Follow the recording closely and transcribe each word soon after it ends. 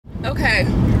Okay.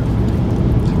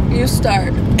 You start.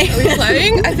 Are we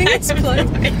playing? I think it's playing.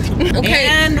 Okay.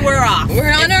 And we're off.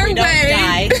 We're on our way.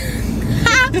 Die.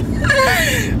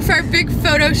 For our big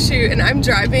photo shoot, and I'm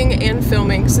driving and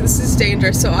filming, so this is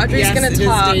dangerous. So Audrey's gonna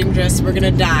talk. It is dangerous. We're gonna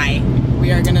die.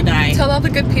 We are gonna die. Tell all the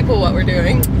good people what we're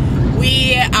doing.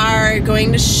 We are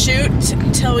going to shoot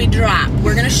till we drop.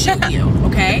 We're gonna shoot you,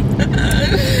 okay?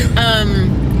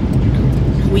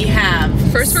 We have...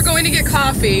 First we're going to get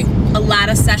coffee. A lot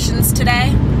of sessions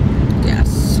today.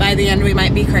 Yes. By the end we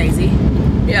might be crazy.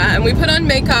 Yeah, and we put on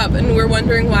makeup and we're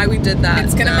wondering why we did that.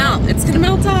 It's gonna melt. It's gonna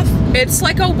melt off. It's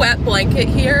like a wet blanket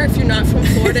here. If you're not from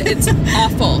Florida, it's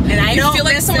awful. And I don't feel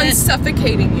like someone's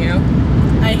suffocating you.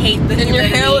 I hate the humidity. And your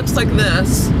hair looks like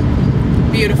this.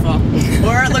 Beautiful.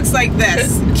 Or it looks like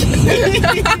this.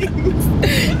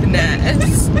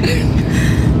 Nice.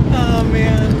 Oh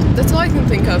man. That's all I can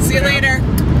think of. See you later.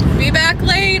 Be back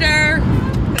later.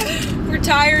 We're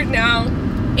tired now.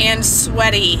 And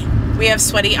sweaty. We have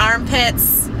sweaty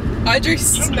armpits. Audrey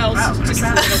smells just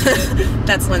a little bit.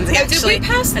 That's Lindsay, actually. Did we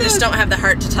pass I just don't have the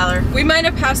heart to tell her. We might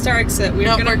have passed our exit.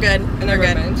 We're good. We're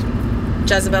good.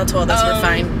 Jezebel told us we're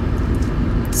fine.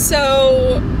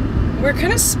 So we're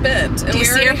kind of spent. And Do you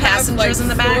see our passengers in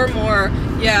the back? 4 more.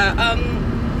 Yeah.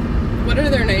 What are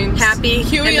their names? Happy.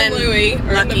 Huey and Louie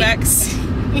are in the back seat.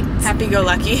 Happy go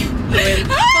lucky.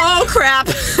 Oh crap.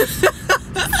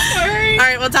 Sorry. All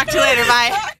right, we'll talk to you later.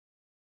 Bye.